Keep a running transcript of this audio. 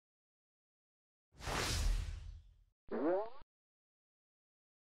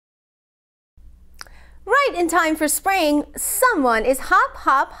Right in time for spring, someone is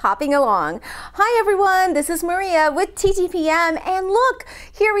hopping along. Hi everyone, this is Maria with TTPM, and look,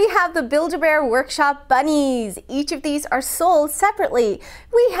 here we have the Build-A-Bear Workshop bunnies. Each of these are sold separately.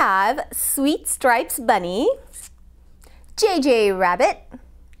 We have Sweet Stripes Bunny, JJ Rabbit,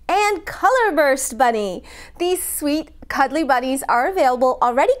 and Colorburst Bunny. These sweet, cuddly bunnies are available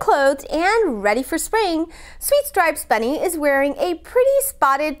already clothed and ready for spring. Sweet Stripes Bunny is wearing a pretty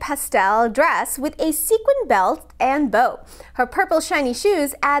spotted pastel dress with a sequin belt and bow. Her purple shiny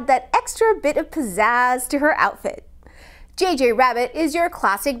shoes add that extra bit of pizzazz to her outfit. JJ Rabbit is your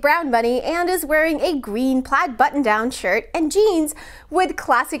classic brown bunny and is wearing a green plaid button-down shirt and jeans with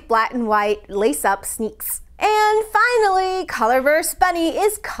classic black and white lace-up sneaks. And finally, Colorburst Bunny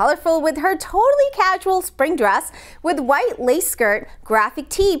is colorful with her totally casual spring dress with white lace skirt, graphic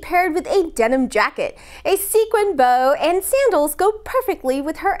tee paired with a denim jacket. A sequin bow and sandals go perfectly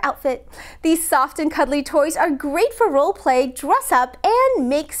with her outfit. These soft and cuddly toys are great for role play, dress up, and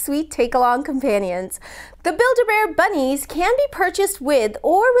make sweet take-along companions. The Build-A-Bear bunnies can be purchased with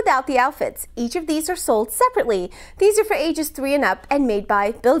or without the outfits. Each of these are sold separately. These are for ages 3 and up and made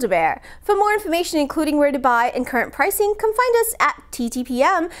by Build-A-Bear. For more information, including where to buy and current pricing, come find us at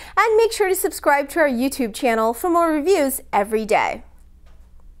TTPM and make sure to subscribe to our YouTube channel for more reviews every day.